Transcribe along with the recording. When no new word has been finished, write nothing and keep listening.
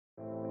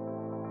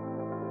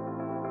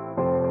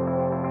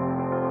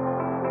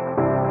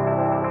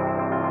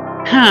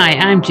Hi,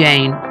 I'm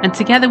Jane, and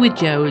together with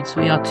Jodes,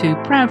 we are two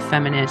proud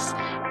feminists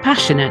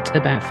passionate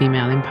about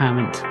female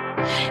empowerment.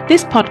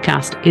 This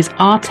podcast is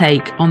our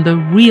take on the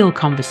real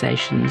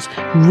conversations,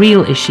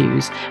 real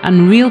issues,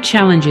 and real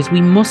challenges we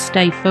must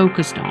stay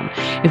focused on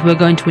if we're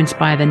going to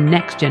inspire the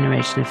next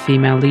generation of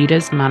female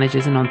leaders,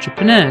 managers, and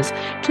entrepreneurs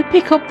to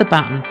pick up the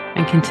baton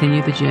and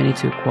continue the journey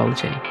to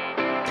equality.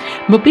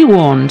 But be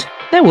warned,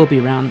 there will be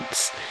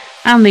rants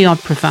and the odd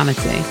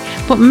profanity,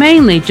 but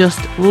mainly just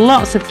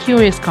lots of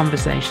curious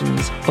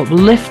conversations,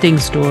 uplifting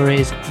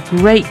stories,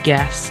 great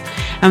guests,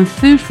 and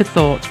food for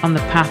thought on the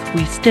path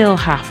we still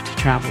have to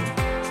travel.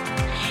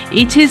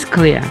 It is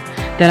clear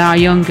that our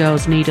young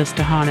girls need us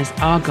to harness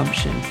our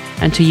gumption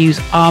and to use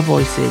our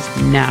voices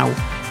now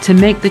to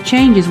make the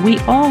changes we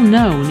all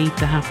know need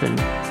to happen.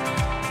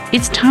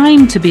 It's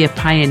time to be a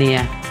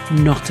pioneer,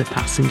 not a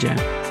passenger.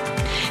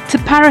 To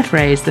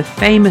paraphrase the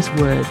famous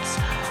words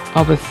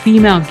of a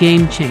female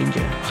game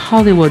changer,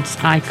 Hollywood's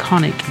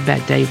iconic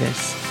Bette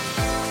Davis,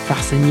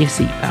 fasten your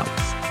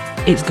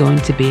seatbelts. It's going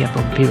to be a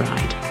bumpy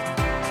ride.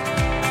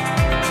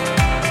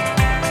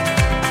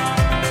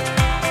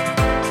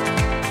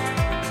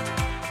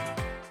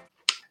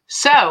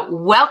 So,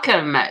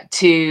 welcome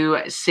to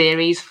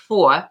Series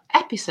 4,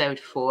 Episode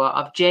 4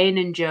 of Jane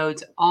and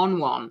Jodes on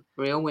One,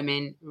 Real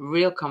Women,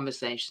 Real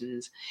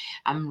Conversations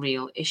and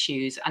Real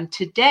Issues. And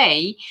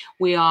today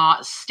we are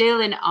still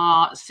in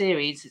our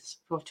series,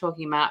 we're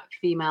talking about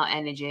female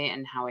energy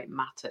and how it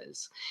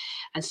matters.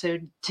 And so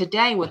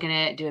today we're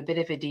going to do a bit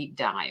of a deep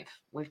dive.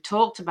 We've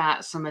talked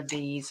about some of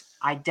these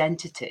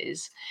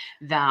identities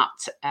that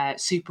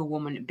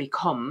Superwoman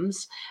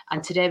becomes,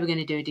 and today we're going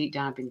to do a deep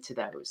dive into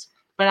those.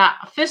 But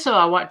first of all,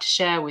 I want to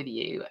share with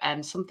you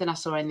something I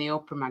saw in the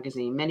Oprah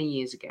magazine many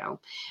years ago,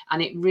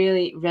 and it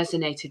really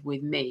resonated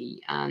with me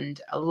and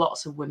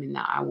lots of women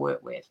that I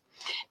work with.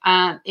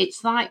 And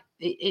it's like,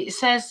 it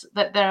says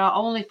that there are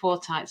only 4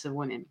 types of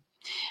women.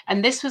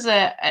 And this was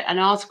an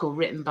article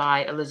written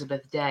by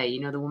Elizabeth Day, you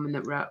know, the woman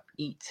that wrote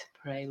Eat,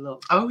 Pray,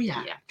 Love. Oh,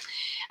 yeah.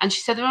 And she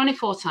said there are only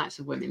 4 types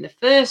of women. The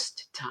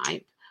first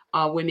type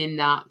are women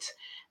that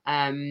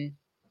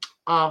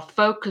are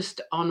focused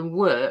on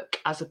work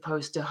as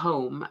opposed to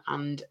home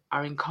and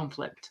are in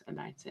conflict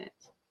about it.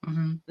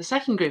 Mm-hmm. The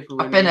second group of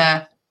women... I've been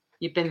there.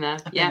 You've been there?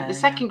 I've Yeah. been there, the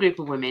second group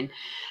of women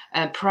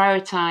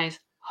prioritise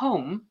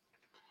home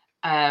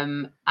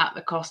at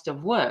the cost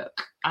of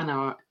work and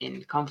are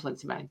in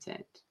conflict about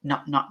it.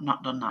 Not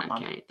done that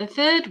one. Okay. The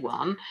third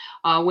one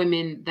are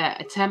women that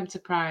attempt to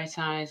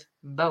prioritise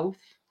both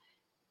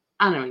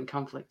and are in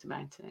conflict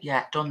about it.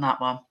 Yeah, done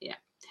that one. Yeah.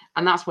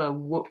 And that's where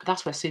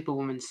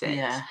Superwoman sits.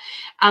 Yeah.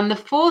 And the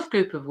fourth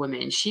group of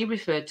women, she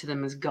referred to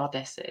them as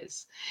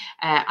goddesses.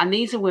 And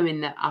these are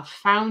women that have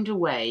found a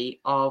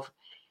way of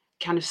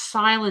kind of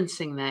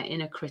silencing their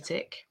inner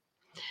critic.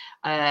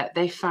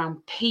 They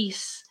found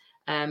peace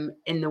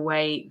in the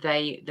way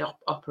they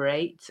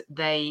operate.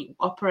 They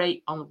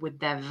operate with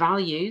their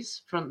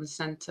values front and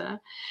center.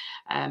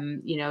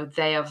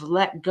 They have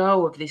let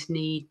go of this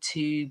need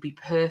to be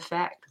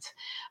perfect.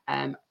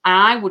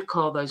 I would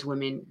call those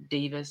women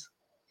divas.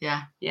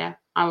 Yeah,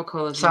 I would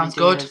call those sounds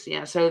women good. divas.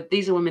 Yeah, so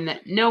these are women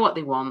that know what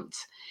they want,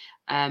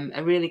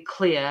 are really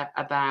clear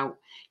about,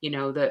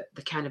 the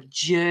kind of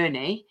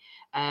journey,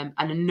 and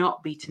are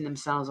not beating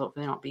themselves up for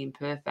not being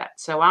perfect.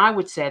 So I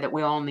would say that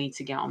we all need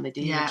to get on the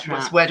diva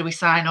track. Where do we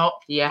sign up?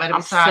 Yeah, where do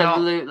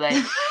absolutely. We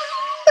sign up?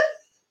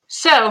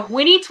 So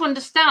we need to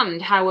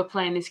understand how we're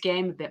playing this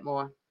game a bit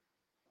more.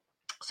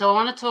 So I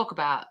want to talk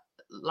about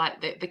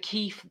like the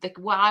key,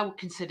 what I would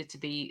consider to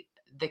be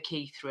the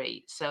key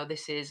 3. So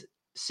this is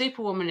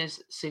Superwoman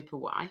as super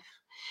wife,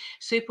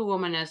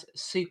 Superwoman as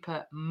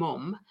super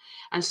mum,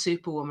 and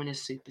Superwoman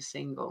as super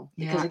single.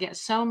 Because I get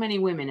so many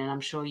women, and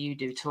I'm sure you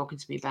do, talking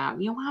to me about,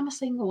 I'm a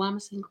single. I'm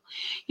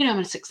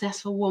a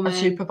successful woman. A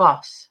super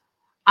boss.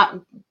 I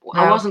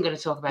wasn't going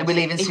to talk about it. We're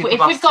leaving if super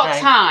boss we've got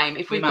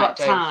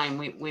today. time,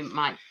 we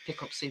might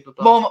pick up super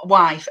boss. Mum,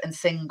 wife, and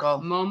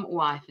single. Mum,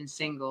 wife, and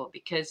single,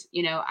 because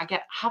I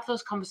have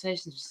those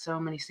conversations with so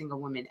many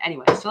single women.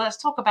 Anyway, so let's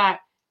talk about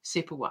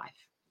super wife.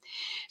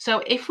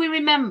 So if we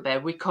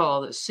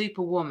recall that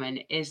Superwoman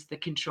is the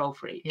control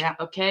freak. Yeah.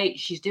 Okay.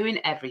 She's doing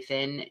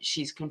everything.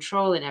 She's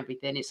controlling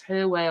everything. It's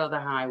her way or the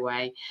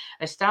highway.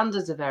 Her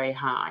standards are very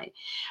high.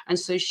 And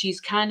so she's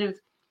kind of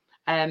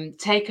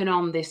taken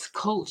on this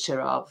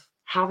culture of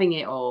having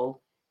it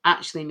all,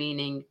 actually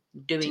meaning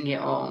doing it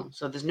all.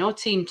 So there's no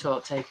team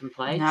talk taking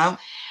place. No.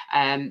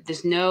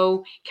 There's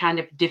no kind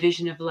of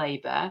division of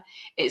labour.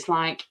 It's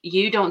like,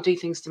 you don't do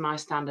things to my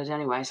standard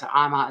anyway, so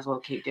I might as well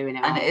keep doing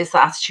it. And it is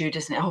the attitude,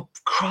 isn't it? Oh,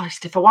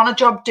 Christ, if I want a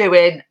job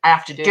doing, I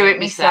have to do it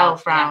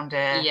myself round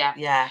here.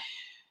 Yeah.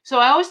 So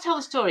I always tell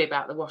the story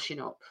about the washing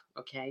up,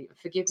 okay?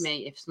 Forgive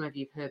me if some of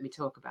you have heard me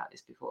talk about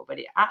this before, but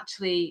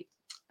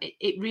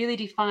it really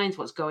defines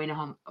what's going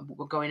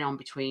on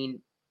between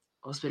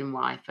husband and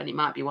wife, and it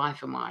might be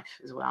wife and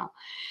wife as well.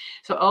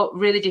 So it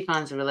really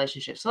defines the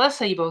relationship. So let's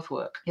say you both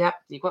work. Yeah.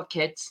 You've got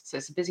kids, so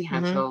it's a busy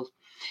household.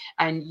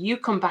 and you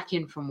come back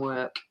in from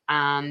work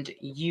and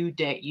you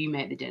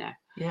make the dinner.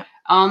 Yeah.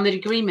 On the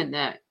agreement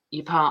that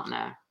your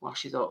partner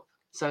washes up.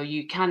 So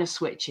you kind of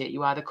switch it.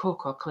 You either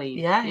cook or clean.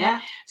 Yeah.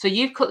 So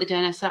you've cooked the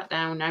dinner, sat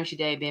down, now's your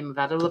day been, we've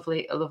had a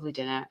lovely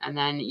dinner, and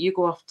then you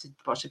go off to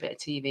watch a bit of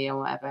TV or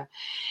whatever,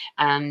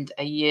 and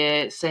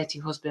you say to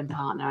your husband,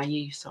 partner, are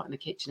you sorting the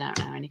kitchen out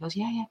now? And he goes,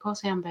 yeah, of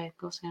course I am, babe, of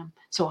course I am.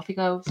 So off he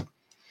goes to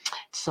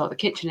sort the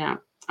kitchen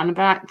out. And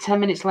about 10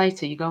 minutes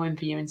later, you go in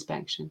for your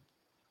inspection.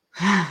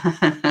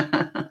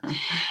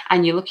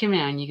 And you're looking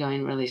around, you're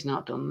going, well, he's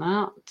not done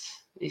that.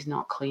 He's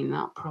not cleaned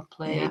that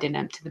properly. He didn't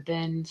empty the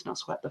bins, not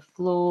swept the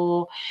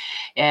floor.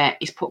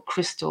 He's put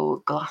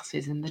crystal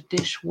glasses in the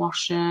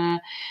dishwasher. I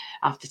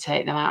have to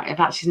take them out. In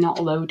fact, he's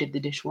not loaded the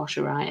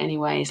dishwasher right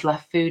anyway. He's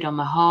left food on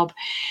the hob.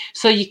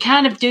 So you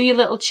kind of do your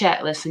little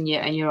checklist and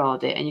your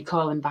audit, and you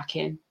call him back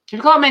in.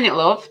 You've got a minute,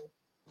 love.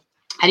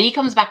 And he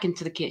comes back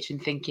into the kitchen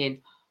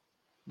thinking,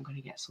 I'm going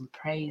to get some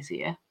praise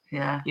here.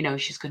 Yeah. You know,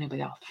 she's going to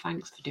be, oh,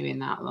 thanks for doing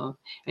that, love.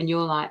 And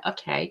you're like,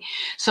 okay.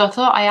 So I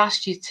thought I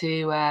asked you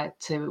to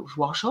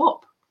wash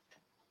up.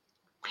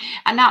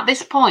 And at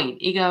this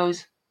point, he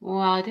goes, well,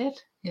 I did.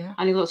 Yeah.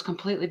 And he looks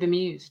completely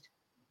bemused.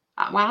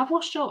 Well, I've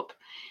washed up.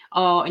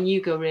 Oh, and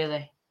you go,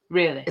 really?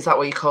 Really? Is that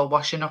what you call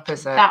washing up,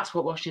 is it? That's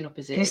what washing up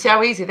is. Can you see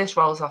how easy this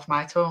rolls off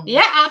my tongue?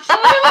 Yeah,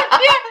 absolutely.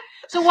 Yeah.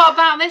 So what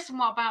about this and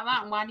what about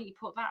that? And why didn't you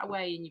put that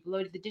away? And you've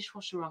loaded the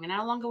dishwasher wrong. And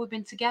how long have we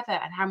been together?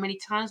 And how many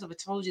times have I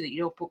told you that you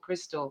don't put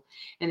crystal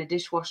in a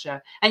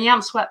dishwasher? And you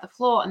haven't swept the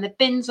floor. And the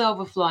bin's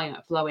overflowing.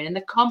 And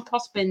the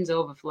compost bin's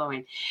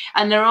overflowing.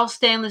 And they're all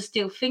stainless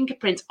steel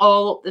fingerprints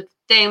all up the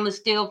stainless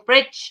steel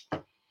fridge.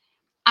 And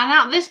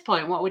at this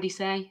point, what would he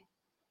say?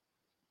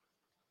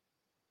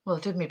 Well, I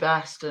did my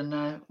best.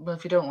 And well,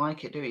 if you don't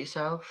like it, do it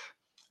yourself.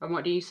 And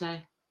what do you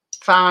say?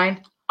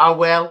 Fine, I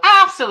will.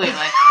 Absolutely.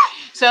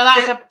 So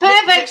that's a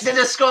perfect. Did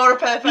I score a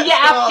perfect score?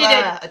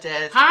 Yeah, I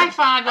did. High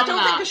five on that. I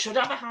don't think I should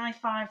have a high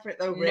five for it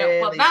though.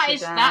 Really, no, but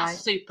that's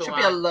super. Should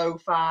be a low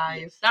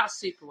five. That's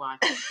super wide.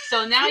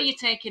 So now you're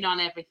taking on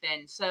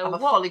everything. So I'm a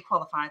fully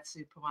qualified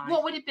super wide.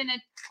 What would have been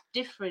a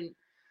different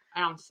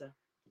answer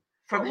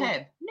from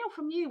him? No,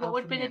 from you. What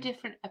would have been a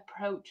different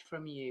approach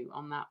from you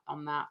on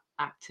that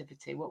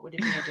activity? What would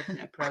have been a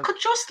different approach? I could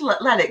just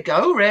let it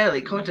go,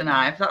 really, couldn't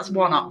I? If that's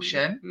one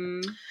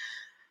option.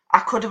 I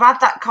could have had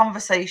that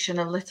conversation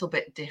a little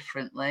bit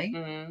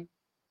differently,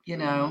 you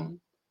know,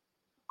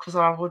 because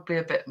I would be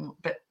a bit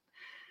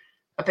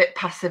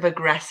passive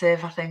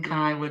aggressive. I think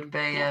I would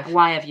be.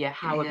 Why have you?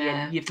 How have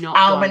you? You've not.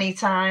 How many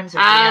times?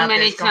 How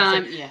many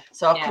times? Yeah.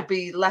 So I could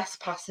be less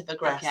passive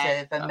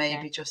aggressive and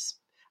maybe just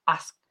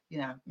ask, you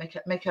know, make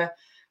a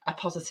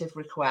positive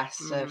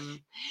request of.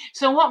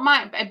 So what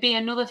might be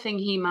another thing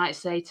he might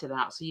say to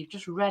that? So you've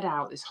just read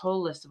out this whole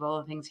list of all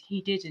the things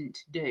he didn't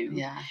do.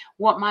 Yeah.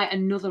 What might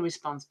another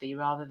response be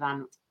rather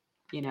than,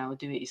 you know,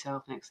 do it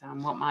yourself next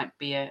time? What might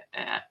be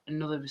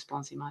another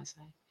response he might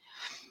say?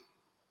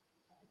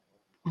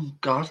 Oh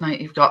God,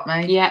 mate, you've got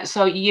me. Yeah.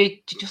 So you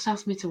just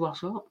asked me to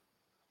wash up.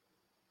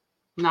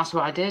 And that's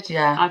what I did.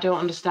 Yeah. I don't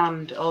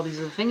understand all these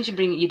other things you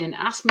bring. You didn't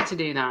ask me to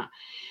do that.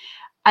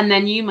 And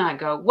then you might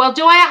go, well,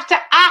 do I have to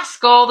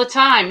ask all the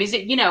time? Is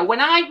it, you know, when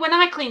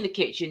I clean the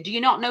kitchen, do you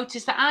not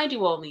notice that I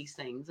do all these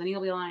things? And he'll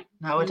be like,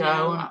 no, I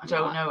don't. I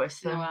don't notice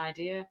them. No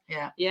idea.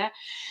 Yeah. Yeah.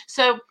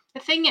 So the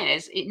thing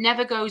is, it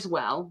never goes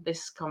well,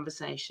 this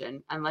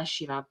conversation, unless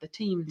you've had the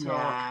team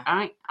talk,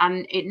 right?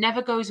 And it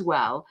never goes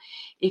well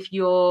if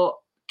you're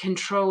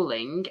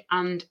controlling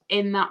and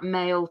in that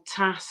male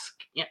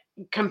task,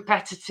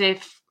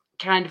 competitive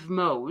kind of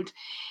mode.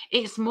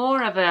 It's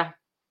more of a,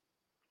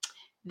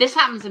 this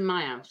happens in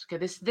my house. Okay,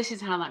 this is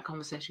how that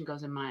conversation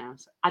goes in my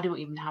house. I don't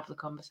even have the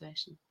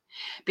conversation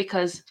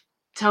because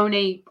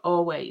Tony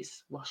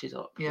always washes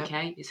up. Yeah.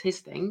 Okay, it's his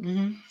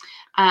thing,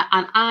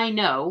 and I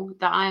know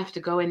that I have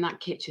to go in that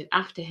kitchen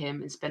after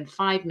him and spend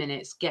 5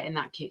 minutes getting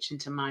that kitchen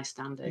to my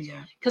standard.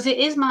 Yeah, because it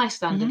is my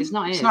standard. It's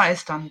not his. It's not his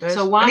standard.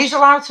 So why? And he's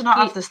allowed to not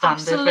have the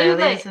standard, absolutely.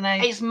 Really, isn't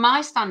he? It's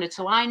my standard.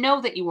 So I know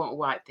that you won't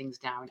wipe things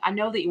down. I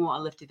know that you won't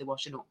have lifted the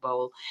washing up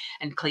bowl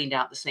and cleaned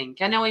out the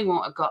sink. I know he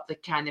won't have got the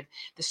kind of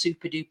the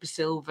super duper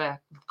silver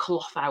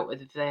cloth out of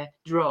the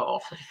drawer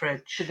for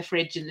the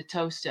fridge and the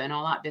toaster and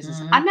all that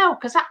business. I know,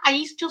 because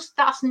he's just,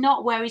 that's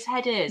not where his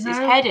head is. No. His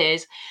head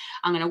is,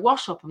 I'm going to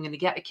wash up. I'm going to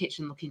get the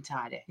kitchen looking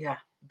tidy. Yeah,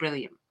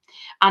 brilliant.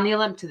 And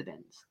he'll empty the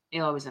bins.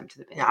 He'll always empty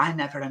the bins. Yeah, I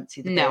never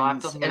empty the bins. No,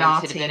 I've in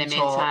our team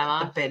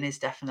talk, the bin is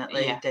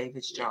definitely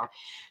David's job.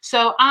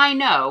 So I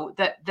know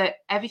that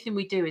everything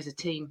we do is a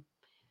team.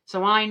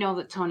 So I know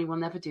that Tony will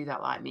never do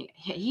that like me.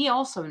 He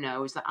also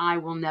knows that I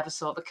will never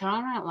sort the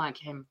car out like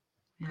him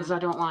because I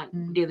don't like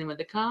dealing with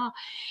the car.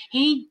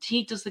 He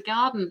does the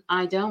garden.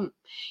 I don't.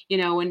 You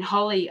know, when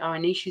Holly, our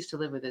niece, used to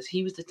live with us,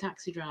 he was the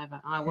taxi driver.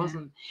 I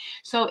wasn't.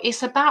 So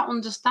it's about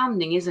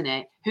understanding, isn't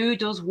it? Who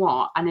does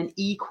what and an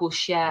equal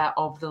share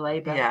of the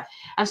labour. Yeah.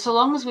 And so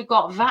long as we've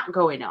got that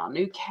going on,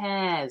 who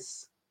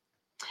cares?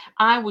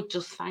 I would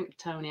just thank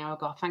Tony. Oh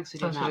God, thanks for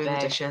doing that, babe.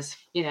 The dishes.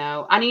 You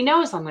know, and he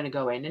knows I'm going to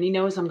go in, and he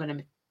knows I'm going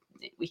to.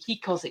 He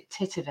calls it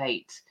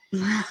titivate.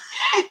 You're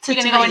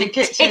going to go in and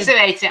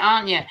titivate it,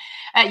 aren't you?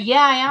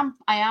 Yeah,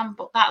 I am.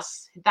 But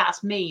that's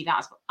me.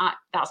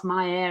 That's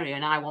my area,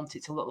 and I want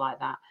it to look like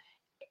that.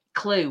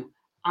 Clue.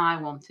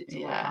 I want it to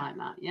look like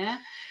that. Yeah.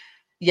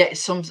 Yeah.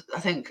 I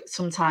think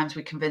sometimes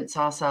we convince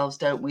ourselves,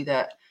 don't we,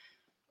 that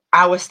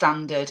our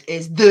standard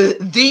is the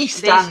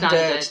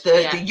standard,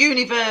 the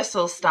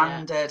universal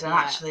standard, and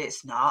actually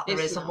it's not. There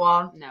isn't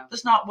one. No,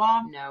 there's not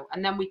one. No,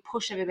 and then we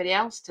push everybody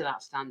else to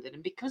that standard,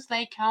 and because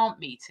they can't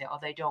meet it or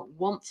they don't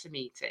want to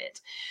meet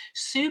it,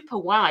 super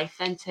wife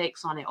then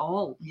takes on it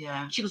all.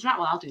 Yeah, she goes, right,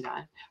 well, I'll do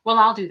that. Well,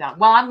 I'll do that.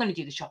 Well, I'm going to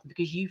do the shopping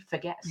because you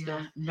forget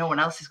stuff. No one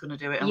else is going to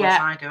do it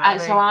unless I do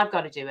it. So I've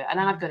got to do it, and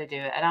I've got to do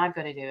it, and I've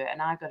got to do it,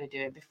 and I've got to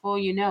do it. Before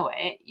you know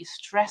it, you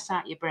stress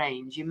out your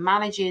brains. You're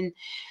managing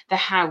the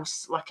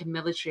house like a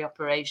military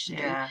operation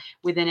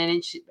with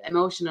an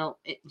emotional,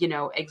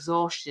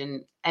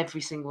 exhaustion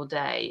every single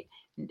day.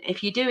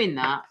 If you're doing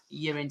that,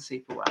 you're in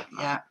super wife.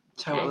 Yeah,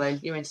 totally. Okay?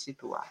 You're in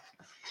super wife.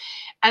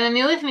 And then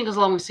the other thing that goes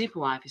along with super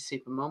wife is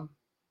super mum.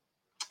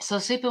 So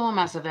super mum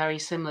has a very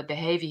similar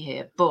behaviour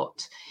here,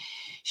 but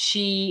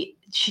she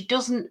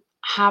doesn't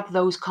have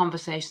those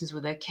conversations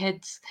with her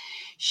kids.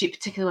 She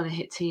particularly when they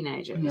hit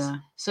teenagers. Yeah.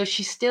 So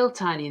she's still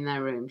tidying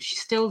their room. She's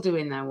still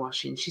doing their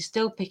washing. She's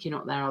still picking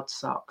up their odd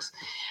socks.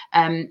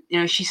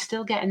 She's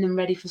still getting them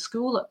ready for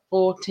school at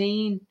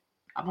 14.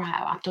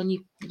 Right, I've done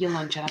your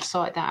lunch and I've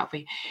sorted that out for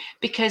you.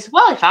 Because,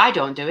 well, if I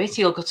don't do it,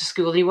 he'll go to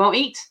school and he won't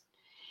eat.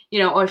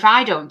 Or if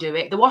I don't do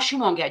it, the washing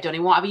won't get done. He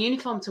won't have a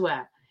uniform to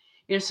wear.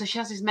 So she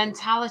has this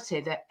mentality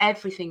that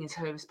everything is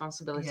her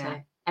responsibility,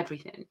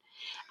 everything.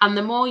 And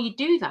the more you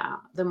do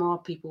that, the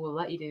more people will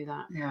let you do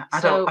that. Yeah,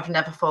 I've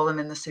never fallen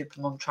in the super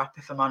mum trap,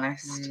 if I'm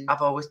honest.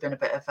 I've always been a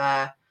bit of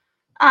a,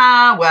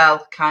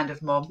 kind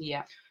of mum.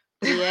 Yeah.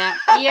 Like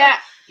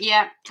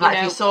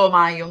if you saw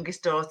my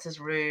youngest daughter's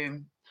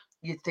room,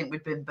 you'd think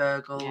we'd been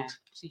burgled. Yeah.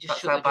 So you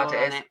just That's how bad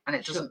it is. And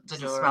it doesn't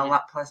smell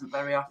that pleasant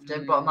very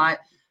often. But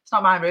it's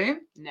not my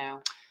room.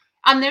 No.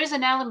 And there is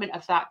an element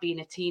of that being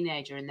a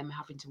teenager and them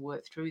having to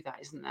work through that,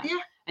 isn't there? Yeah.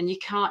 And you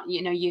can't,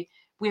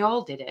 we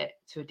all did it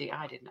to a degree.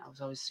 I didn't. I was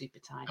always super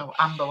tidy. Oh,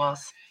 Amber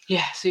was.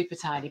 Yeah, super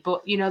tidy.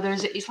 But,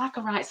 it's like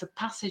a rites of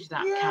passage,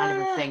 that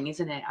kind of a thing,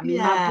 isn't it? I mean,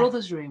 my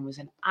brother's room was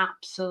an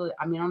absolute,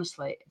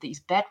 honestly, his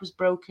bed was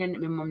broken.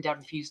 My mum and dad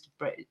refused to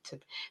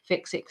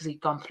fix it because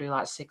he'd gone through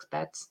like 6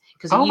 beds.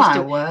 Because he used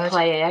to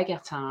play air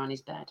guitar on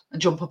his bed.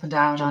 And jump up and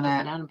down on it. Jump up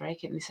and down and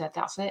break it. And they said,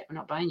 that's it. We're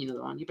not buying you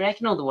another one. You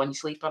break another one, you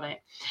sleep on it.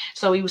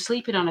 So he was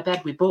sleeping on a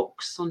bed with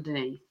books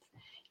underneath.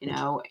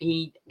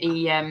 He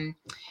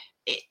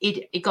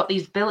got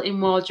these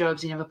built-in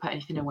wardrobes he never put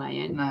anything away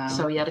in. No.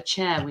 So he had a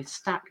chair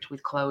stacked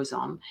with clothes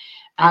on.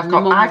 I've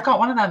got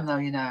one of them though,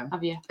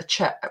 Have you? A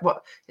chair.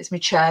 What? It's my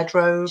chair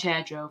drobe.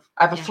 Chair drobe.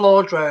 I have a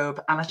floor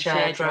drobe and a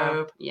chair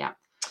drobe. Yeah.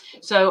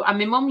 So, and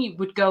my mum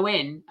would go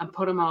in and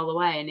put them all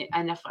away,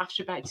 and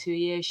after about 2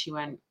 years, she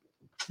went,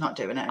 "Not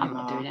doing it anymore. I'm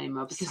not doing it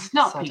anymore because it's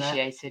not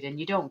appreciated, and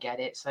you don't get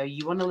it. So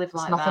you want to live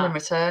like that. There's nothing in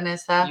return,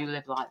 is there? You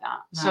live like that.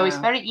 No. So it's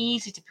very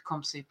easy to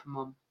become super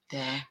mum.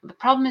 Yeah. But the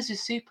problem is with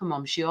super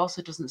mum, she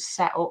also doesn't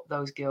set up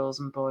those girls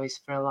and boys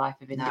for a life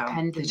of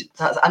independence.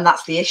 And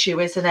that's the issue,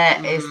 isn't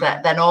it? Is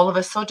that then all of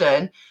a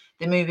sudden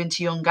they move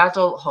into young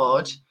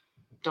adulthood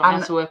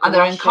and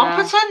they're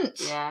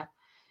incompetent. Yeah.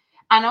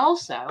 And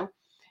also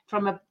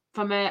from a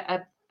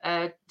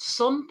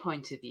son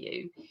point of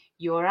view,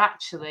 you're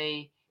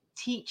actually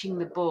teaching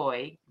the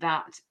boy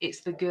that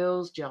it's the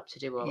girl's job to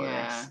do all of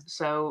this.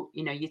 So,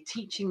 you're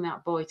teaching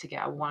that boy to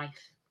get a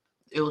wife.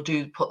 He'll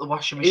put the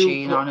washing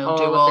machine on, he'll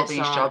do all these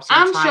jobs.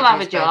 And she'll have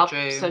a job,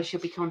 so she'll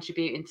be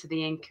contributing to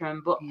the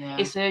income. But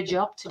it's her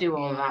job to do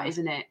all that,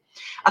 isn't it?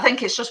 I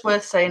think it's just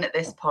worth saying at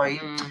this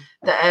point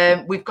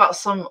that we've got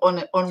some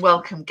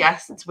unwelcome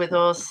guests with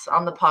us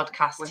on the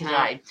podcast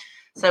today.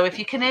 So if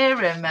you can hear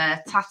him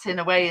tatting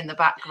away in the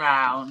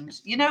background,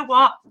 you know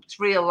what? It's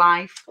real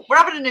life. We're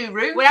having a new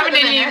roof. We're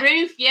having a new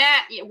roof,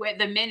 yeah. At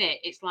the minute,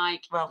 it's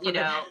like,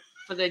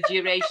 for the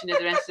duration of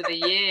the rest of the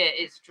year,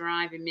 it's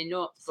driving me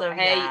nuts. But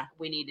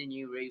we need a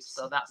new roof,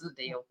 so that's the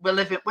deal. We're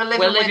living with it.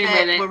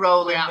 We're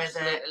rolling with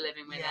it. We're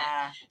living with it.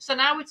 So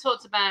now we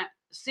talked about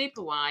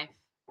super wife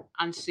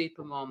and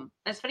super mum.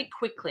 Let's very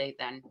quickly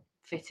then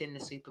fit in the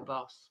super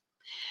boss,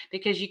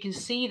 because you can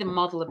see the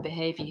model of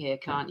behaviour here,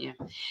 can't you?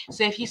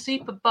 So if you're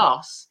super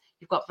boss,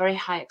 you've got very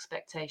high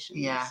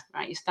expectations,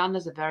 right? Your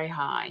standards are very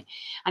high.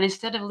 And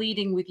instead of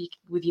leading with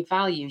your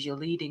values, you're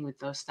leading with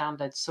those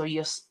standards. So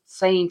you're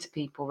saying to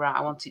people, right,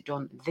 I want it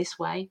done this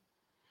way.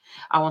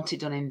 I want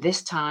it done in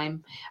this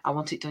time. I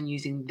want it done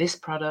using this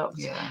product.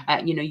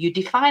 You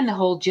define the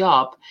whole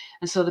job.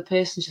 And so the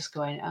person's just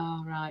going,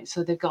 oh, right.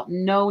 So they've got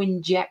no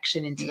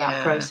injection into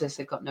that process.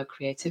 They've got no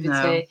creativity.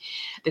 No.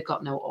 They've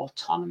got no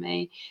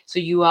autonomy. So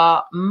you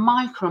are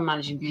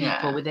micromanaging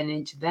people within an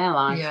inch of their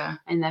life.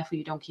 And therefore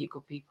you don't keep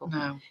good people.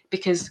 No.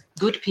 Because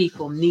good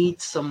people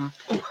need some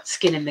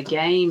skin in the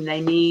game.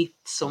 They need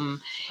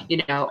some,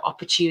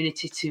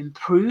 opportunity to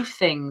improve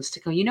things,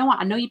 to go, you know what,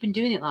 I know you've been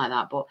doing it like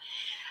that, but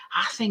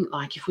I think,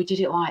 like, if we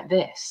did it like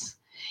this,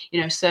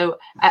 So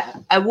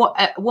a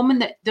woman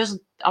that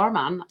doesn't, or a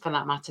man for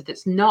that matter,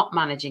 that's not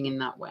managing in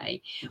that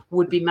way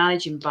would be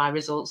managing by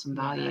results and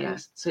values. Yeah.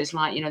 So it's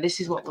like,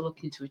 this is what we're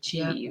looking to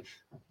achieve,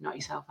 not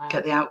yourself out.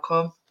 Get the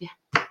outcome. Yeah.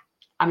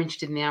 I'm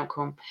interested in the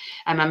outcome.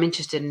 I'm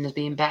interested in us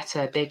being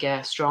better,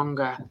 bigger,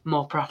 stronger,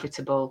 more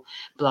profitable,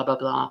 blah, blah,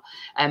 blah.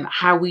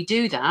 How we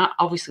do that,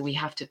 obviously we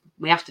have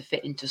to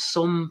fit into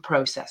some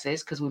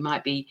processes, because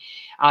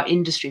our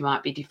industry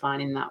might be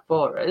defining that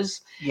for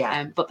us.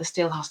 Yeah. But there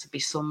still has to be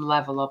some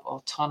level of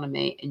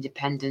autonomy,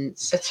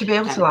 independence. To be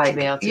able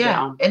to get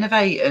on.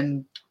 Innovate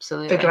and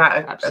figure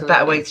out a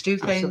better way to do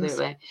things.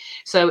 Absolutely.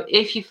 So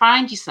if you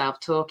find yourself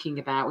talking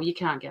about, well, you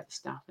can't get the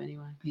staff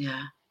anyway.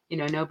 Yeah.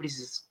 Nobody's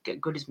as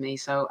good as me,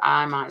 so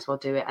I might as well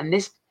do it. And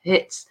this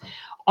hits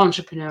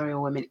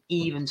entrepreneurial women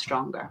even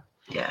stronger.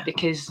 Yeah.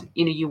 Because,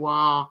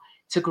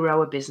 to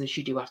grow a business,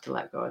 you do have to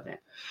let go of it.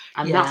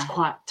 And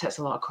takes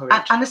a lot of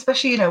courage. And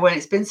especially, when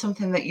it's been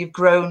something that you've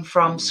grown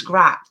from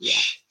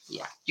scratch.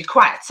 Yeah. You're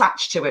quite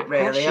attached to it,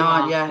 really,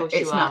 aren't you?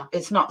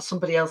 It's not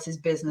somebody else's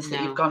business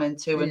that you've gone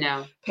into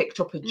and picked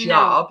up a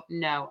job.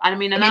 No. And I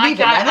mean, I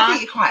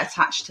think you're quite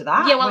attached to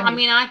that. Yeah, well,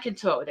 I can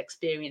talk with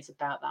experience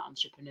about that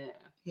entrepreneur.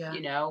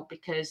 Yeah.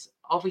 Because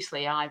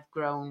obviously I've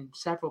grown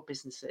several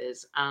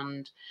businesses,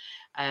 and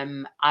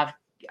when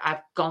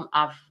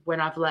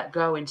I've let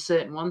go in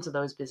certain ones of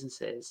those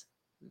businesses,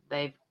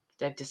 they've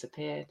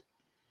disappeared.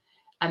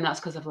 And that's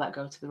because I've let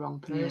go to the wrong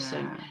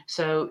person. Yeah.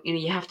 So,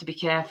 you have to be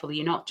careful.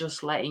 You're not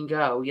just letting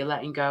go. You're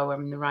letting go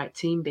having the right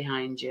team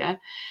behind you.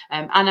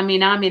 And I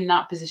mean, I'm in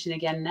that position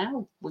again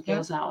now with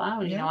Girls Out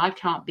Loud. Yeah. I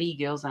can't be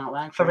Girls Out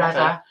Loud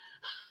forever.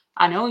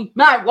 I know you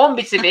might want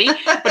me to be,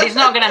 but it's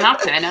not going to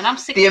happen. And I'm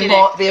 60.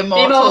 The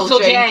immortal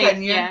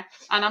Jane. Yeah.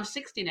 And I'm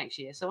 60 next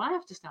year. So I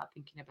have to start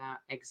thinking about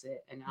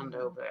exit and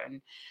handover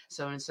and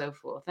so on and so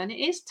forth. And it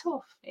is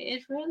tough. It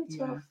is really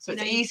tough. Yeah. So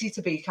it's easy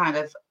to be kind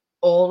of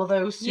all of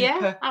those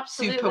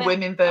super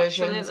women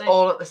versions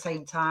all at the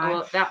same time.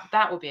 Well,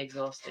 that would be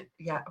exhausting.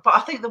 Yeah. But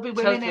I think there'll be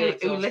women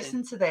who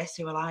listen to this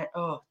who are like,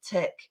 oh,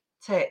 tick.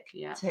 Tick.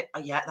 Oh,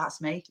 yeah,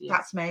 that's me. Yeah.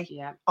 That's me.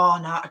 Yeah. Oh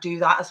no, I do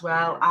that as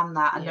well, and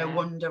that, and no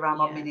wonder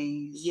I'm on my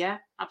knees. Yeah,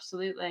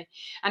 absolutely.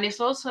 And it's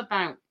also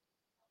about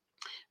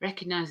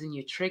recognizing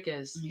your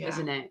triggers,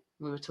 isn't it?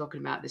 We were talking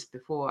about this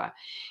before.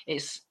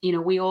 It's,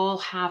 we all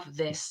have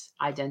this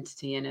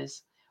identity in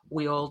us.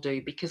 We all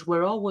do, because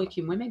we're all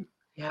working women.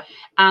 Yeah.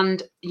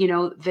 And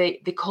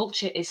the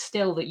culture is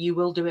still that you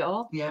will do it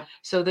all. Yeah.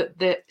 So that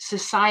the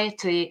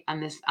society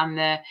and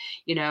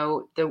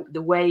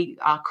the way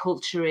our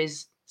culture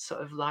is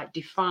sort of like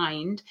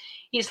defined,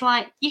 it's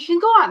like, you can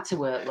go out to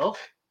work, love.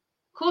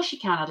 Of course you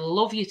can. I'd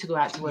love you to go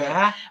out to work.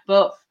 Yeah.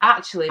 But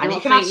actually, I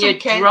don't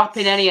think you're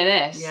dropping any of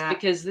this,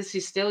 because this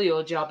is still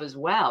your job as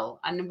well.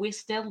 And we're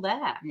still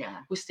there. Yeah.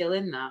 We're still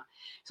in that.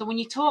 So when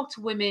you talk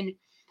to women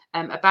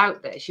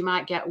about this, you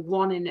might get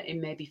one in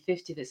maybe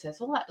 50 that says,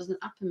 "Oh, that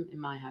doesn't happen in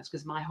my house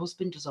because my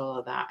husband does all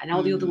of that," and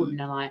all the other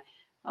women are like,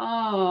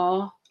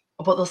 "Oh."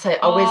 But they'll say,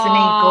 "Oh,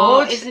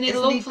 isn't he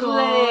lovely?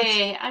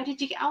 Good? How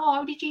did you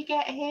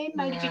get him?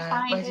 How did you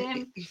find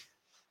him?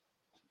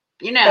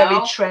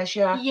 Buried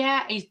treasure."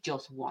 Yeah, he's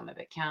just one of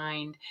a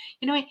kind.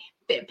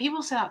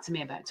 People say that to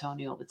me about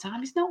Tony all the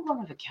time. He's not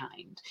one of a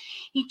kind.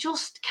 He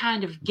just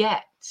kind of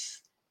gets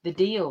the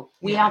deal.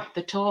 We had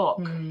the talk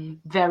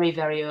very,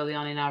 very early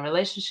on in our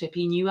relationship.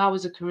 He knew I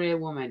was a career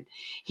woman.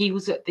 He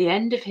was at the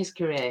end of his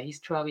career. He's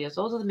 12 years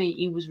older than me.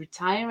 He was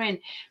retiring.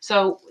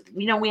 So,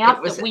 we knew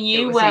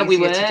where we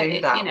were. To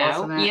do that,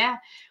 wasn't it? Yeah.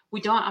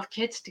 We don't have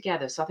kids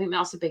together. So I think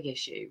that's a big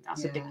issue.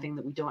 That's a big thing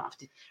that we don't have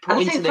to put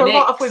into the mix. I think for a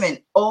lot of women,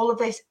 all of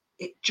this,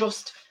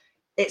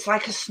 it's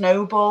like a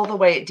snowball, the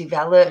way it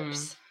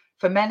develops.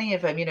 For many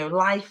of them,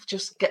 life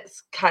just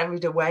gets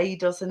carried away,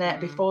 doesn't it?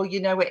 Before you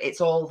know it,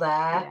 it's all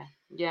there.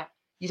 Yeah.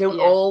 You don't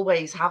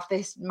always have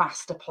this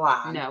master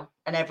plan. No.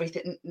 And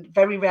everything.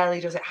 Very rarely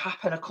does it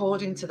happen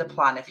according to the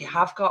plan, if you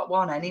have got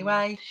one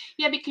anyway.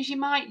 Yeah, because you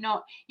might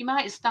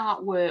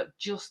start work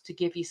just to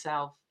give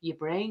yourself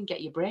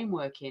get your brain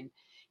working.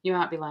 You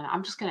might be like,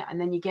 I'm just going to,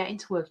 and then you get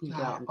into work and you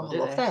go, I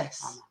love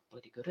this. I'm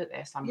bloody good at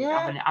this. I'm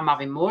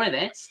having more of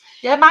this.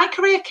 Yeah, my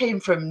career came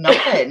from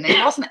nothing.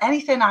 It wasn't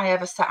anything I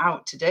ever set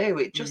out to do.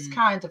 It just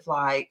kind of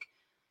like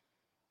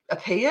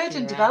appeared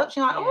and developed.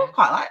 You're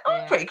like,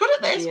 I'm pretty good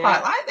at this.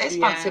 Quite like this.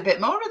 Fancy a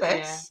bit more of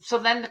this. Yeah. So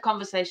then the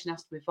conversation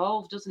has to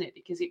evolve, doesn't it?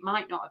 Because it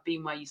might not have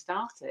been where you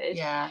started.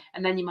 Yeah.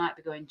 And then you might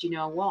be going, do you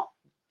know what,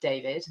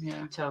 David,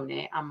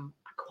 Tony, I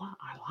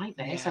like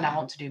this and I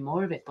want to do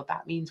more of it, but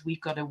that means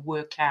we've got to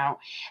work out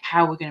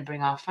how we're going to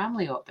bring our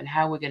family up and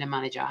how we're going to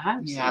manage our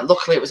house. Yeah,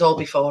 luckily it was all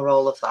before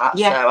all of that.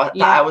 So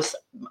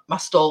my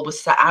stall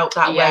was set out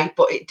that way,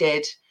 but it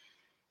did.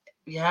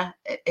 Yeah,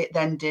 it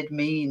then did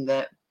mean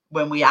that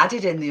when we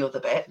added in the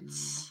other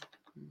bits,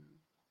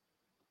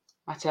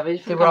 might have a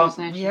different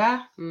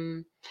conversation.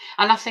 And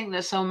I think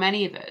that so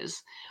many of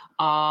us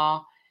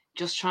are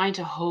just trying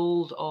to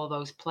hold all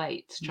those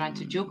plates, trying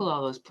to juggle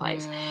all those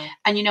plates.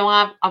 And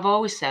I've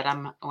always said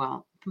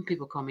some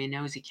people call me a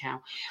nosy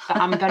cow, but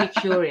I'm very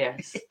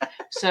curious.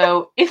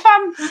 So if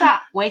I'm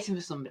sat waiting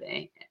for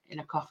somebody in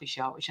a coffee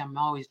shop, which I'm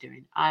always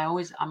doing,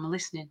 I'm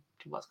listening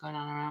to what's going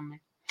on around me.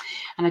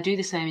 And I do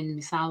the same in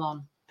the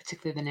salon,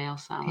 particularly the nail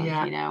salon,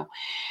 you know,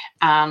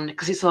 and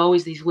because it's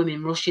always these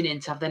women rushing in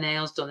to have their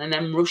nails done and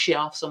then rushing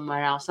off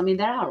somewhere else. I mean,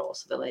 there are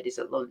also the ladies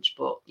at lunch,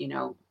 but, you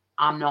know,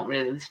 I'm not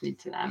really listening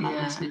to them.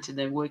 I'm listening to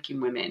the working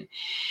women.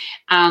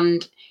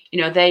 And, you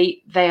know,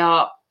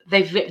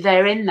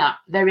 they're in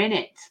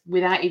it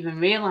without even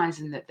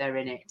realizing that they're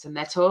in it, and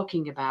they're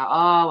talking about,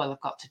 oh well,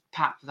 I've got to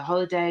pack for the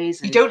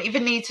holidays. And you don't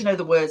even need to know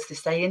the words they're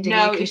saying, do you?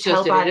 No, you can it's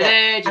tell just by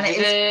that, and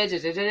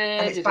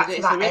it's back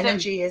to that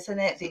energy, isn't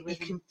it? That you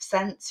can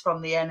sense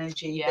from the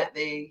energy that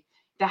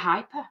they're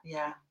hyper.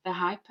 Yeah. They're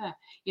hyper,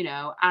 you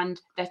know,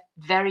 and they're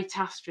very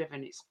task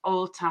driven. It's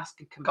all task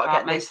and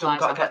compartmentalised.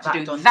 I've got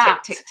to do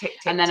that, tick, tick, tick,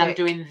 and then I'm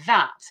doing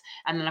that,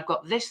 and then I've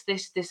got this,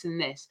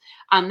 and this,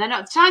 and then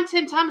at the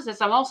same time as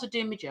this, I'm also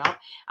doing my job.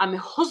 And my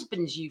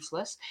husband's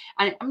useless,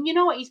 and you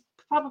know what? He's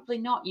probably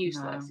not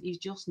useless. No. He's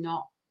just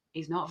not.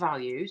 He's not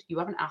valued. You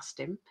haven't asked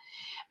him.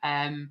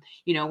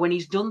 You know, when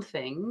he's done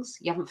things,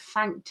 you haven't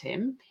thanked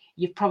him.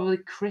 You've probably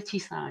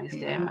criticised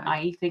him,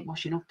 i.e. think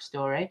washing up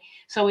story.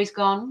 So he's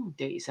gone,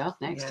 do it yourself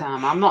next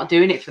time. I'm not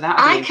doing it for that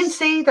abuse. I can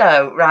see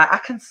though, right? I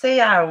can see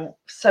how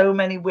so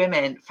many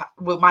women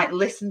might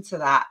listen to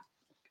that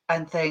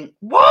and think,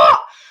 what?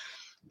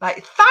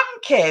 Like,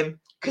 thank him.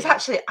 Because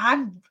actually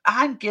I'm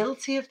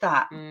guilty of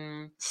that.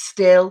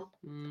 Still.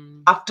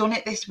 I've done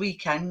it this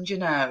weekend, you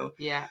know.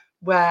 Yeah.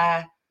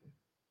 Where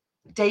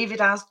David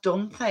has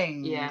done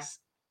things,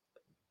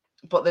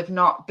 but they've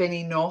not been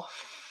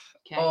enough.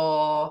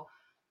 Or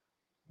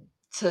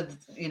to,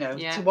 you know,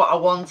 to what I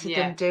wanted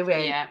them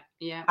doing.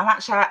 Yeah. And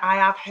actually, I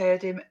have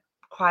heard him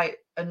quite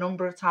a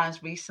number of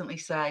times recently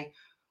say,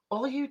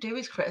 all you do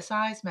is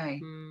criticise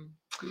me.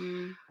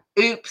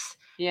 Oops.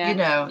 You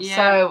know,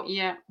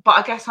 but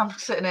I guess I'm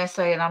sitting there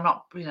saying I'm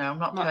not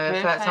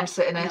perfect. I'm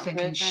sitting there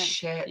thinking,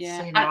 shit,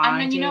 yeah. You know,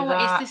 and you know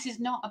what, this is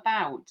not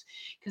about,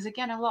 because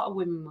again, a lot of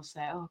women will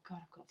say, oh God,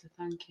 I've got to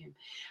thank him.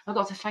 I've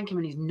got to thank him,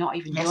 and he's not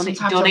even done it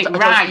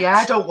right.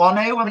 I don't want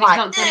to. When he's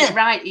not done it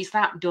right, it's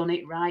that done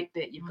it right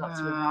bit you've got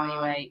to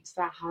evaluate. It's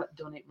that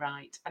done it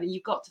right. And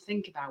you've got to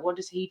think about, what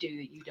does he do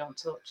that you don't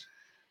touch?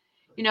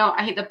 You know,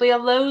 I think there'll be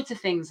loads of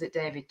things that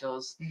David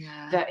does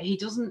that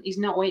he's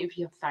not waiting for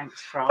your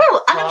thanks from.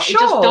 Well, and I'm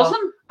sure he just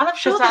doesn't. And I'm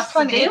sure there's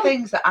plenty of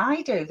things that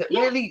I do that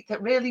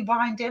really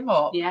wind him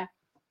up. Yeah.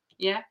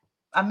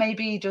 And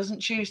maybe he doesn't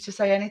choose to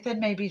say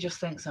anything. Maybe he just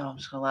thinks, oh, I'm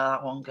just gonna let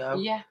that one go.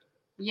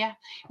 Yeah.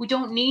 We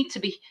don't need to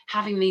be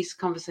having these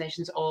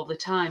conversations all the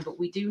time, but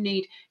we do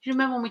need. Do you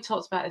remember when we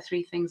talked about the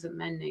 3 things that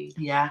men need?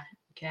 Yeah.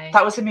 Okay.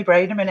 That was in my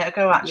brain a minute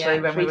ago,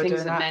 actually, when we were doing that. 3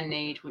 things that men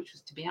need, which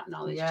was to be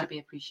acknowledged, to be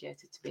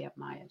appreciated, to be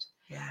admired.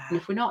 Yeah. And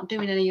if we're not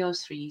doing any of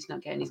those 3, he's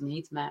not getting his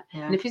needs met.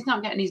 Yeah. And if he's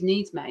not getting his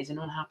needs met, he's an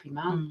unhappy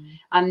man.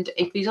 And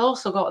if he's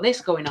also got this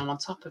going on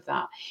top of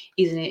that,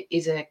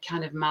 he's a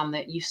kind of man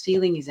that you're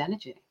stealing his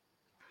energy.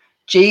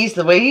 Jeez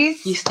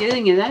Louise. You're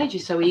stealing his energy,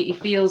 so he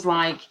feels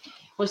like,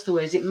 what's the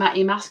word? Is it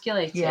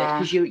emasculated? Yeah.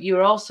 Because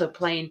you're also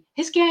playing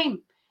his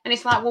game. And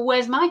it's like, well,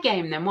 where's my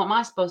game then? What am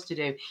I supposed to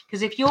do?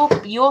 Because if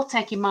you're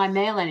taking my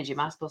male energy,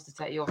 am I supposed to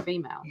take your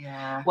female?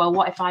 Yeah. Well,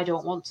 what if I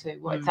don't want to?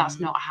 What if that's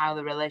not how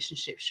the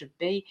relationship should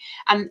be?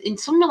 And in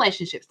some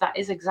relationships, that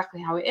is exactly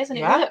how it is, and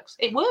it works.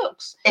 It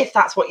works. If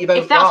that's what you both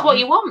want. If that's what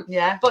you want.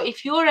 Yeah. But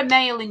if you're a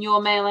male in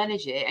your male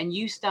energy and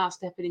you start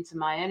stepping into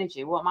my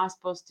energy, what am I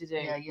supposed to do?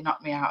 Yeah, you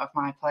knock me out of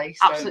my place.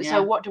 Absolutely.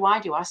 So what do?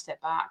 I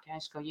step back and I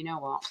just go, you know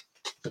what?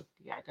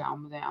 Get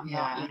on with it. I'm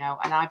not, you know,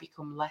 and I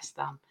become less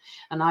than,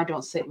 and I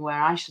don't sit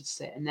where I should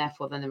sit, and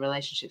therefore then the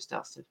relationship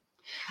starts to.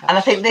 And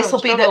I think this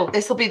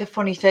will be the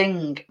funny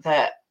thing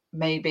that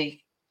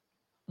maybe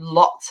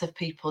lots of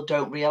people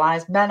don't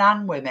realise, men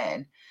and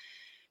women,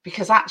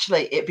 because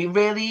actually it'd be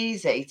really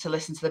easy to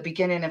listen to the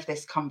beginning of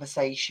this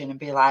conversation and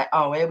be like,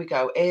 oh, here we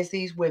go. Here's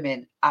these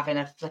women having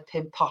a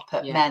flipping pop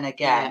at men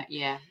again.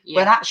 Yeah.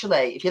 When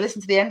actually, if you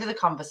listen to the end of the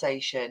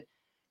conversation,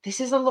 this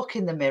is a look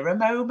in the mirror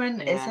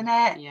moment, isn't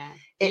it? Yeah.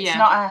 It's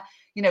not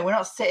we're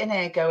not sitting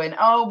here going,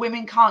 oh,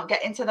 women can't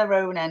get into their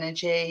own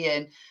energy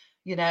and,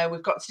 you know,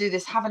 we've got to do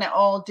this, having it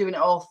all, doing it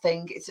all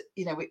thing. It's,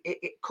 you know,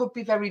 it could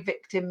be very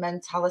victim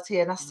mentality.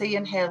 And I see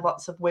and hear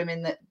lots of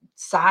women that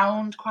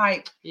sound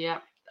quite...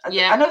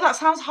 I know that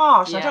sounds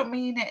harsh. I don't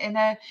mean it in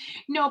a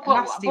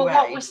nasty way.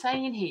 What we're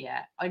saying here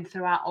and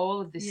throughout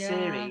all of this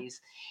series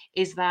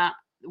is that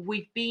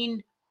we've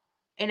been,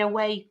 in a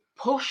way,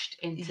 pushed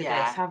into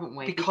this, haven't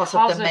we? Because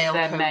of the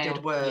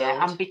male-coded world.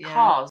 Yeah, and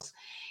because,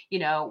 you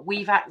know,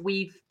 we've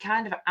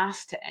kind of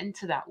asked to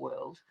enter that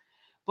world,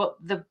 but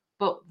the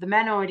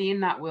men already in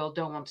that world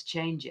don't want to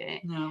change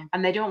it. No.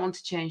 And they don't want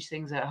to change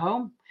things at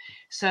home.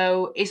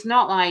 So it's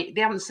not like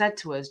they haven't said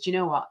to us, do you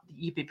know what,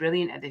 you'd be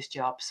brilliant at this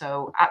job.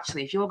 So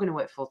actually, if you're going to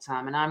work full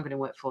time and I'm going to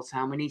work full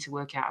time, we need to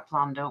work out a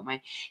plan, don't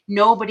we?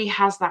 Nobody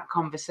has that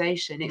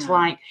conversation. It's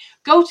like,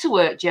 go to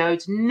work,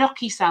 Jodes,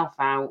 knock yourself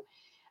out.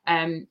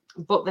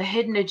 But the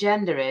hidden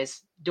agenda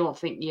is don't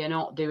think you're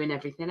not doing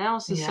everything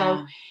else. And Yeah.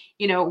 so,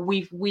 you know,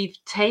 we've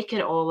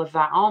taken all of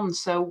that on.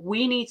 So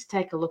we need to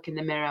take a look in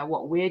the mirror at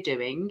what we're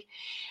doing.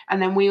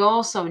 And then we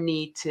also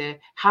need to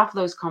have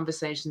those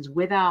conversations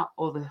with our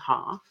other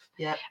half.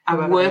 Yeah,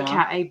 and work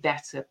out a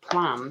better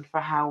plan for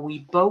how we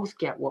both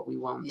get what we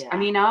want. Yeah. I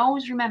mean, I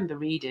always remember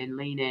reading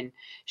Lean In,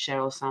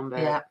 Sheryl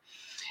Sandberg. Yeah.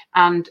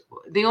 And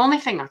the only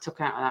thing I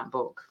took out of that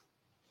book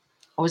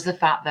was the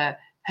fact that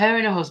her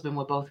and her husband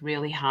were both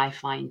really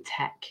high-flying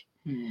tech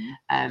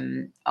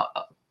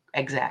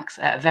execs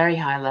at a very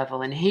high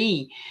level. And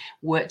he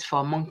worked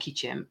for Monkey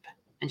Chimp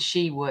and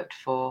she worked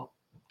for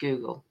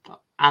Google.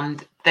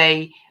 And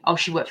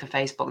she worked for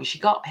Facebook and she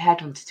got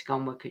headhunted to go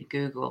and work at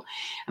Google.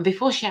 And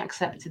before she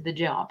accepted the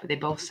job, they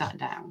both sat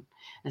down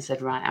and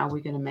said, right, how are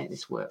we going to make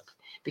this work?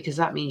 Because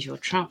that means you're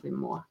traveling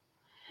more.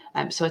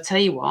 So I tell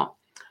you what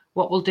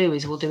we'll do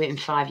is we'll do it in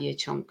 5-year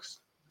chunks.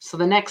 So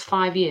the next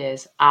 5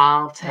 years,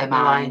 I'll take the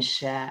lion's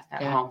share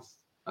at home.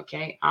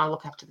 Okay, I'll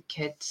look after the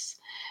kids,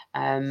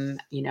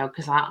 you know,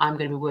 because I'm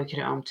going to be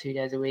working at home 2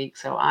 days a week.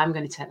 So I'm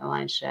going to take the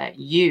lion's share.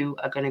 You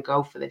are going to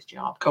go for this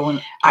job. Go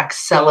and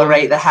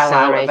accelerate the hell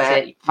out of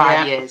it.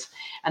 5 years.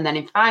 And then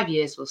in 5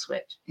 years, we'll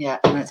switch. Yeah,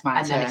 and it's my turn.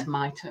 And then it's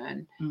my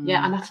turn.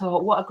 Yeah, and I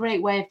thought, what a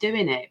great way of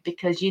doing it,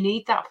 because you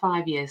need that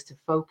 5 years to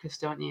focus,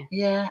 don't you?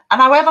 Yeah,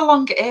 and however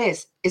long it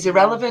is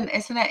irrelevant,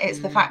 isn't it? It's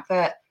the fact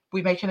that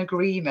we make an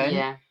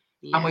agreement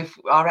and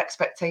our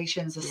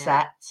expectations are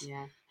set.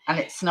 Yeah. And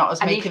it's not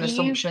as making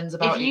assumptions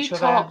about each other.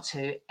 If you talk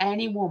to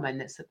any woman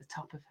that's at the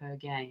top of her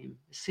game,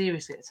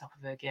 seriously at the top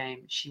of her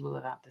game, she will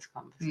have had this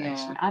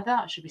conversation. I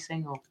thought she should be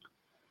single.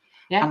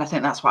 Yeah. And I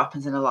think that's what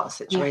happens in a lot of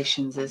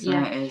situations, isn't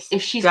it? Is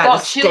if she's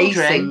got children,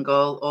 stay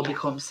single or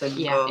become single.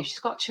 Yeah, if she's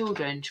got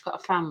children, she's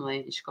got a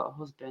family, she's got a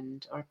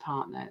husband or a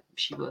partner,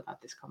 she will have had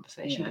this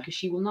conversation because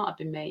she will not have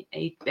been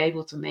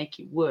able to make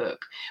it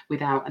work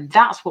without. And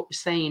that's what we're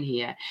saying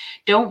here.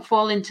 Don't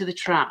fall into the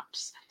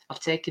traps of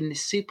taking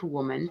this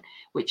superwoman,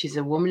 which is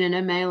a woman in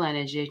her male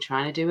energy,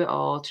 trying to do it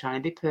all, trying to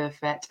be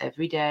perfect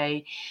every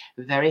day,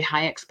 very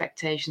high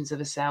expectations of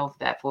herself,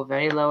 therefore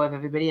very low of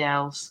everybody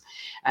else.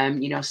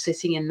 You know,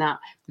 sitting in that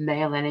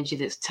male energy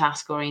that's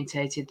task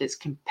orientated, that's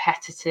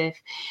competitive,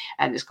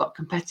 and it's got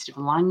competitive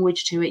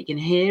language to it. You can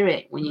hear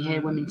it when you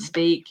hear women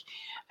speak.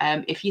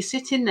 If you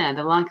sit in there,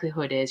 the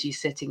likelihood is you're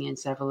sitting in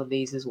several of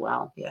these as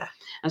well. Yeah.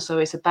 And so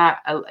it's about,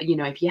 you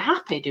know, if you're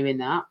happy doing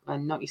that,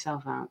 then knock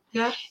yourself out.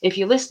 Yeah. If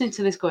you're listening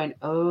to this going,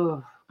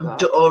 oh,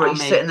 God, or you're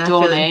sitting there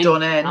feeling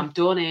done in. I'm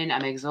done in,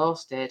 I'm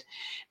exhausted,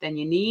 then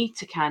you need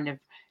to kind of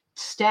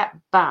step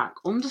back,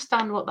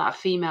 understand what that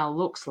female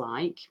looks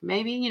like,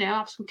 maybe, you know,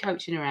 have some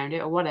coaching around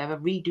it or whatever,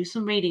 do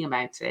some reading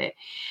about it,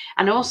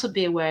 and also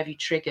be aware of your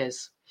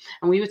triggers.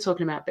 And we were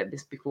talking about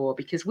this before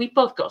because we've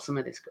both got some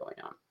of this going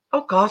on.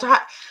 Oh God,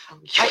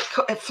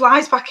 it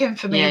flies back in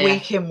for me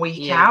week in,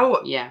 week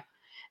out. Yeah.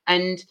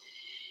 And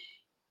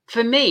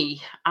for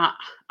me, I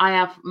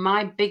have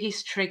my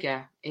biggest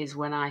trigger is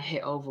when I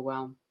hit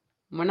overwhelm.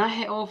 When I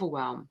hit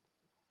overwhelm,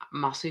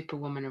 my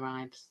superwoman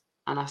arrives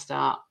and I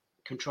start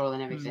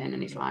controlling everything.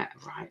 And it's like,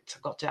 right,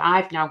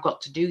 I've now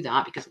got to do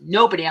that because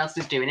nobody else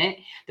is doing it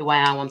the way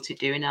I want it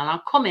doing. And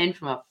I'll come in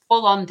from a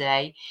full-on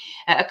day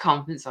at a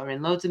conference or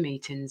in loads of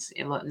meetings,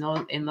 in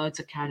loads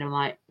of kind of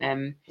like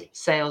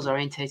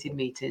sales-orientated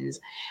meetings,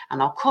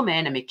 and I'll come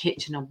in and my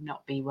kitchen will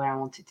not be where I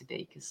want it to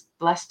be because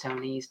bless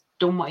Tony, he's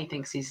done what he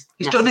thinks he's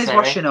done his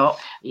washing up.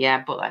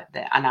 Yeah, but like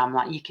that, and I'm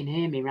like, you can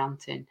hear me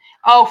ranting.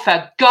 Oh,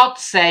 for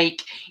God's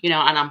sake, you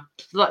know. And I'm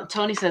like,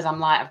 Tony says, I'm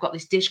like, I've got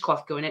this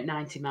dishcloth going at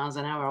 90 miles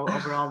an hour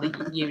over all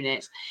the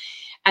units.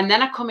 And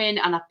then I come in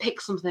and I pick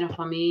something up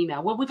on my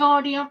email. Well, we've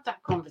already had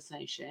that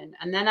conversation.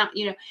 And then,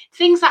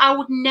 things that I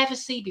would never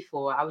see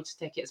before, I would just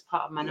take it as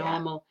part of my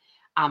normal.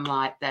 I'm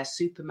like, they're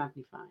super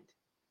magnified.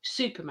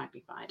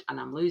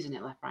 And I'm losing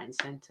it left, right, and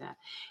centre.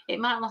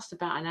 It might last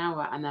about an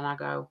hour. And then I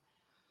go,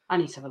 I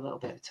need to have a little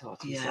bit of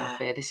talk to myself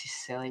here. This is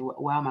silly.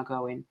 Where am I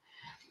going?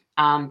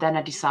 And then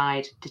I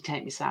decide to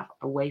take myself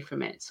away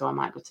from it. So I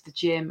might go to the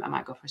gym. I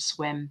might go for a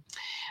swim.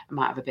 I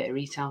might have a bit of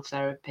retail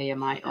therapy. I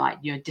might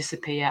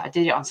disappear. I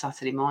did it on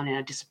Saturday morning.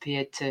 I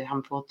disappeared to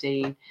Ham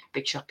 14,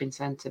 big shopping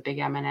centre, big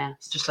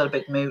M&S. Just had a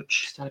big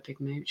mooch.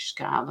 Just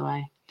got out of the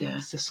way. Yeah.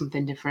 It's just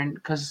something different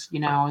because,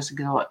 I was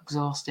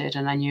exhausted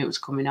and I knew it was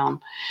coming on.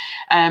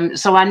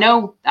 So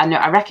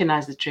I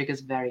recognize the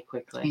triggers very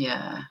quickly.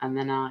 Yeah. And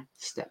then I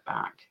step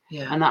back.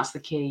 Yeah. And that's the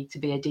key to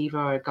be a diva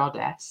or a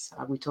goddess.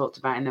 We talked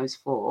about in those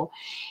 4.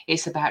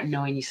 It's about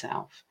knowing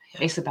yourself.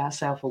 Yeah. It's about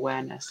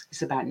self-awareness.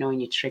 It's about knowing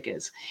your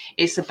triggers.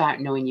 It's about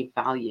knowing your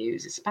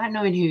values. It's about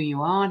knowing who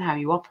you are and how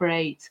you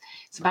operate.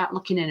 It's about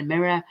looking in a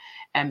mirror.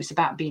 It's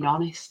about being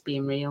honest,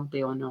 being real,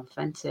 being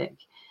authentic.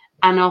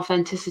 And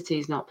authenticity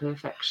is not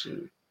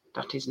perfection.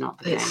 That is not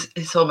the case.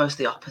 It's almost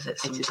the opposite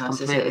sometimes,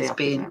 isn't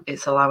it?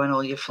 It's allowing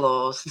all your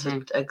flaws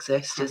to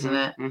exist, isn't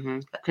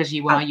it? Because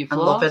you are your flaws.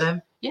 And loving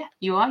them. Yeah,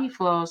 you are your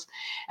flaws.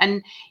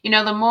 And,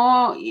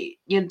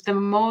 the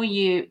more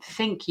you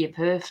think you're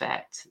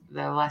perfect,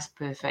 the less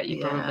perfect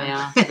you probably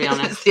are, to be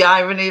honest. It's the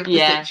irony of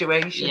the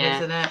situation,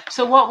 isn't it?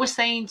 So what we're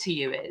saying to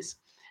you is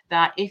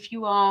that if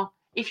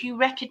you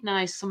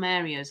recognize some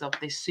areas of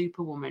this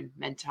superwoman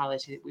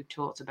mentality that we've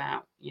talked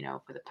about,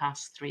 for the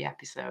past 3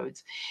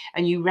 episodes,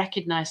 and you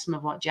recognize some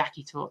of what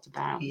Jackie talked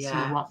about,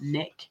 some of what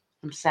Nick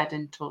from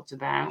Seddon talked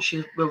about.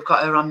 We've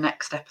got her on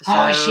next episode.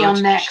 Oh, is she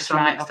on next? She's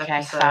on next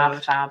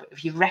episode. Fab.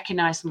 If you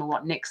recognise some of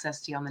what Nick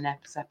says to you on the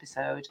next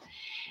episode,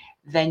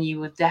 then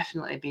you will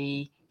definitely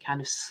be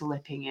kind of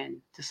slipping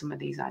in to some of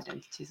these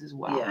identities as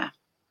well. Yeah.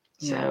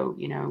 So,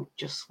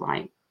 just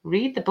like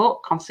read the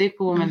book on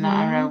Superwoman that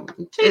I wrote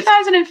in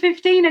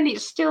 2015, and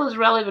it's still as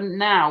relevant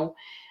now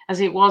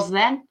as it was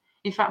then.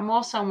 In fact,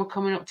 more so, we're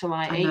coming up to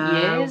like 8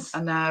 years.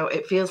 I know.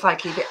 It feels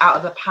like out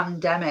of the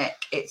pandemic,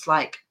 it's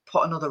like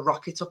put another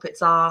rocket up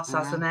its arse,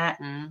 hasn't it?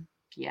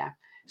 Yeah.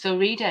 So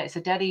read it. It's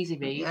a dead easy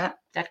read, Yeah.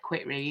 dead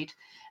quick read.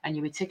 And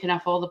you'll be ticking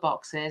off all the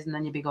boxes, and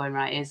then you'll be going,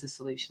 right, here's the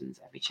solutions.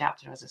 Every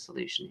chapter has a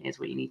solution. Here's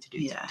what you need to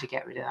do to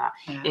get rid of that.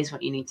 Yeah. Here's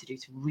what you need to do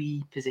to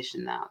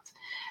reposition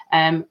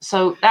that.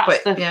 So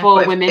that's the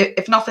 4 women.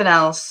 If nothing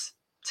else,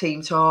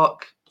 team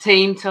talk.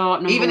 Team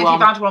talk, number Even if 1.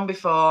 you've had one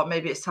before,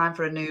 maybe it's time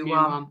for a new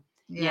one.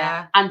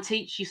 Yeah. And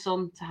teach your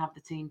son to have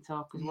the team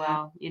talk as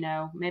well.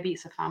 Maybe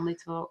it's a family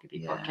talk if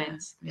you've got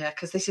kids. Yeah,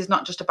 because this is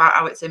not just about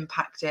how it's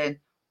impacting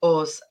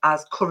us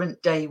as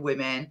current day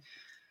women.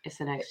 It's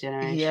the next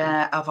generation.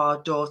 Yeah, of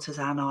our daughters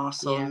and our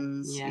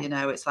sons.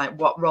 Yeah. It's like,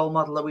 what role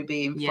model are we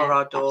being for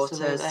our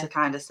daughters to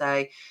kind of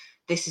say,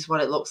 this is what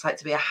it looks like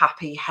to be a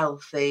happy,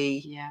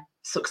 healthy,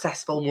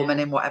 successful woman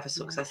in whatever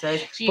success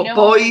is. So but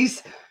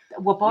boys...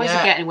 Well, boys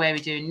are getting away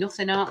with doing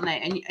nothing, aren't they?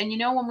 And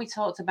when we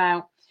talked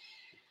about,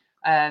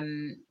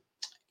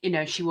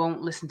 she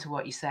won't listen to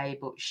what you say,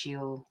 but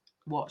she'll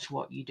watch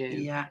what you do.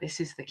 Yeah.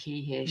 This is the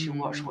key here. She'll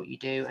watch what you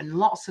do. And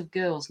lots of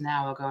girls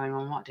now are going,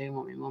 I'm not doing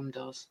what my mum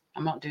does.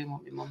 I'm not doing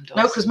what my mum does.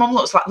 No, because mum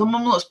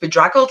looks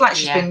bedraggled, like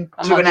she's been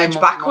through an edge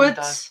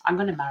backwards. I'm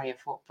going to marry a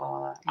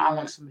footballer. I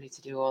want somebody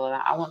to do all of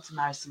that. I want to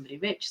marry somebody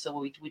rich, so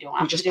we don't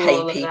have to do all of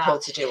that. We just pay people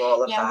to do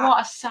all of that. Yeah,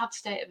 what a sad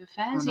state of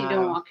affairs. You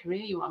don't want a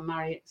career, you want to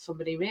marry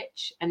somebody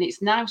rich. And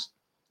it's now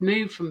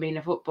moved from being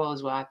a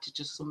footballer's wife to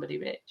just somebody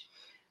rich.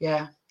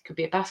 Yeah. Could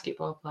be a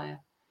basketball player.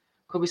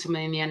 Could be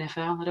somebody in the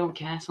NFL. I don't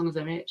care, as long as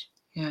they're rich.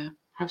 Yeah.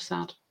 How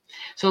sad.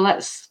 So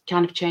let's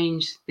kind of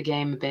change the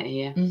game a bit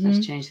here.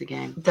 Let's change the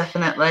game.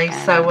 Definitely.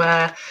 So,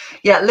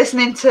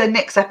 listening to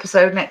Nick's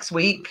episode next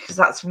week, because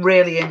that's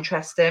really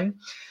interesting.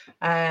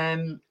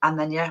 And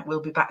then, we'll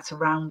be back to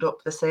round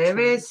up the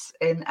series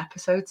in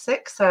episode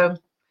 6. So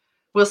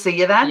we'll see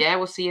you then. Yeah,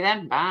 we'll see you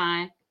then.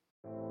 Bye.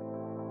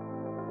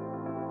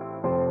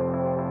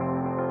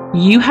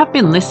 You have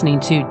been listening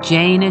to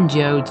Jane and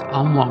Jodes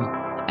on One.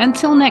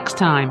 Until next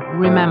time,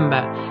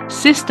 remember,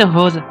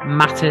 sisterhood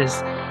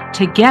matters.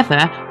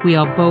 Together, we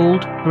are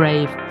bold,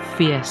 brave,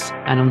 fierce,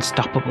 and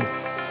unstoppable.